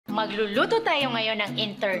Magluluto tayo ngayon ng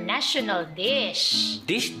international dish.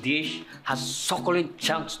 This dish has succulent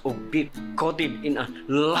chunks of beef coated in a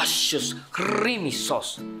luscious, creamy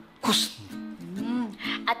sauce.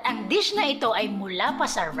 At ang dish na ito ay mula pa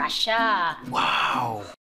sa Russia. Wow!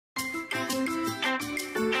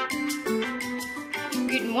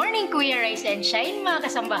 Good morning, Kuya Rice and Shine, mga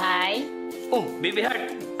kasambahay. Oh, Baby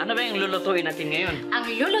Heart, ano ba yung lulutuin natin ngayon? Ang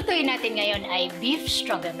lulutuin natin ngayon ay Beef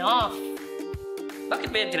Stroganoff. Bakit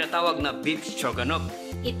ba yung tinatawag na Beef Stroganoff?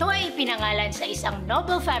 Ito ay pinangalan sa isang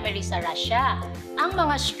noble family sa Russia, ang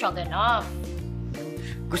mga Stroganoff.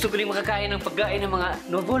 Gusto ko rin makakain ng pagkain ng mga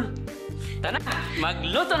noble. Tara,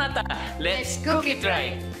 magluto na ta! Let's cook it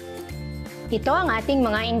right! Ito ang ating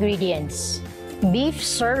mga ingredients. Beef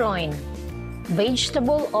sirloin,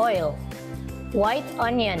 vegetable oil, white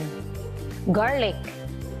onion, garlic,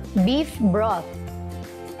 beef broth,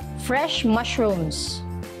 fresh mushrooms,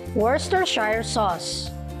 Worcestershire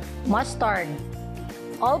sauce, mustard,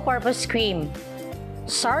 all-purpose cream,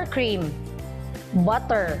 sour cream,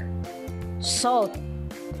 butter, salt,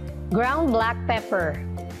 ground black pepper,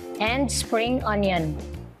 and spring onion.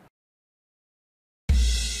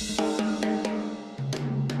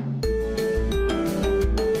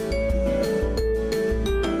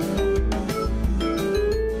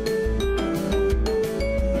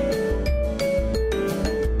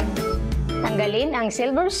 Tanggalin ang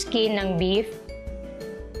silver skin ng beef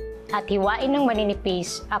at hiwain ng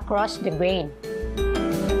maninipis across the grain.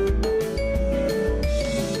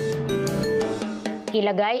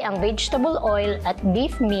 Ilagay ang vegetable oil at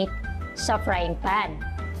beef meat sa frying pan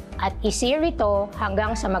at i-sear ito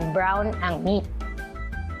hanggang sa mag-brown ang meat.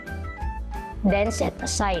 Then set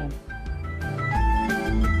aside.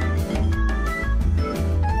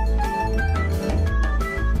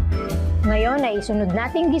 Ngayon ay isunod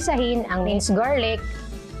nating gisahin ang minced garlic,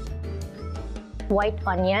 white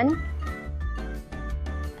onion,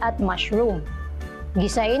 at mushroom.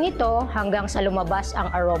 Gisahin ito hanggang sa lumabas ang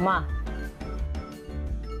aroma.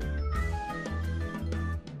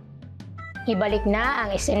 Ibalik na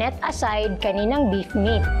ang isinet aside kaninang beef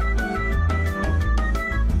meat.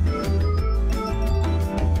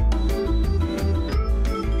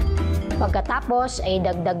 Pagkatapos ay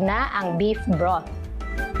dagdag na ang beef broth.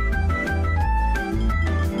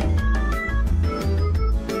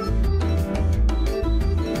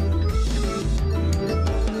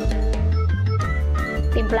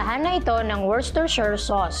 Timplahan na ito ng Worcestershire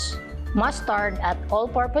sauce, mustard at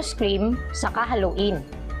all-purpose cream saka haluin.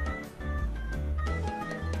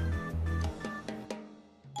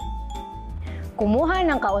 Kumuha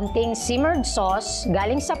ng kaunting simmered sauce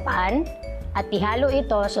galing sa pan at ihalo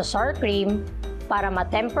ito sa sour cream para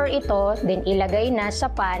matemper ito, then ilagay na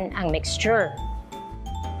sa pan ang mixture.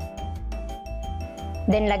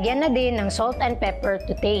 Then lagyan na din ng salt and pepper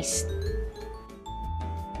to taste.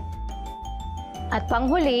 At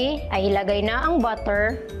panghuli ay ilagay na ang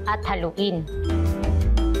butter at haluin.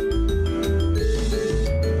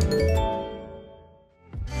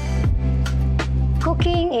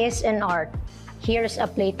 Cooking is an art. Here's a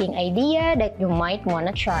plating idea that you might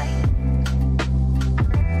wanna try.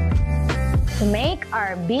 To make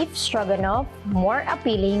our beef stroganoff more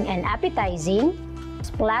appealing and appetizing,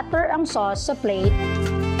 splatter ang sauce sa plate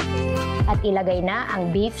at ilagay na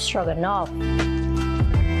ang beef stroganoff.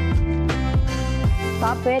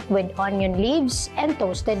 Top it with onion leaves and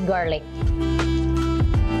toasted garlic.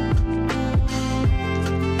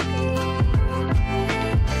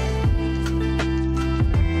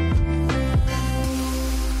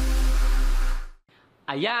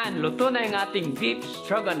 Ayan, luto na yung ating beef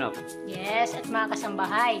stroganoff. Yes, at mga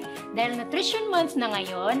kasambahay, dahil Nutrition Month na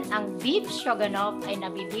ngayon, ang beef stroganoff ay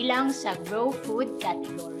nabibilang sa Grow Food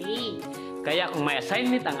category. Kaya kung may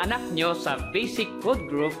assignment ang anak nyo sa basic food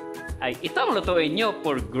group, ay ito ang lutuin nyo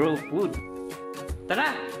for Grow Food.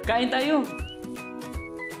 Tara, kain tayo!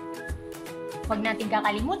 Huwag natin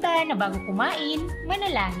kakalimutan na bago kumain,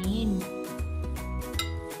 manalangin.